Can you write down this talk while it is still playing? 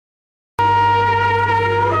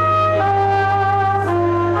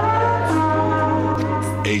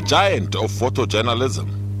A giant of photojournalism,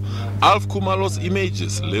 Alf Kumalo's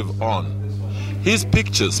images live on. His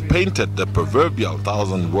pictures painted the proverbial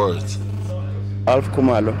 1,000 words. Alf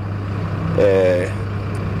Kumalo,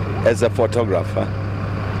 as a photographer,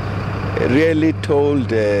 really told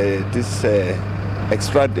this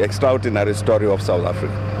extraordinary story of South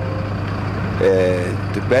Africa.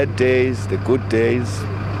 The bad days, the good days.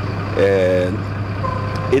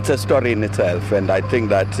 It's a story in itself, and I think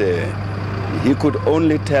that he could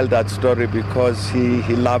only tell that story because he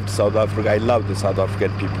loved South Africa. He loved the South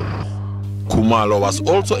African people. Kumalo was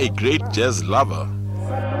also a great jazz lover.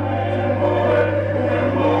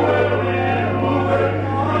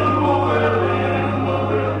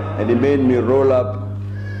 And he made me roll up,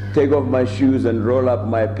 take off my shoes and roll up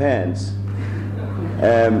my pants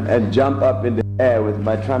and jump up in the air with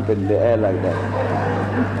my trumpet in the air like that.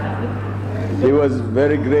 He was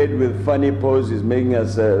very great with funny poses, making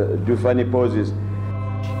us do funny poses.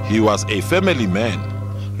 He was a family man,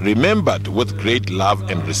 remembered with great love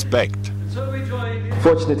and respect.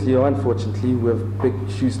 Fortunately or unfortunately, we have big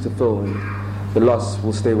shoes to fill, and the loss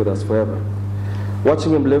will stay with us forever.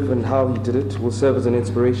 Watching him live and how he did it will serve as an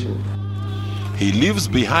inspiration. He leaves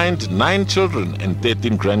behind 9 children and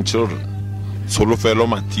 13 grandchildren. Solofelo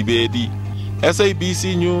Matibedi,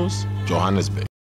 SABC News, Johannesburg.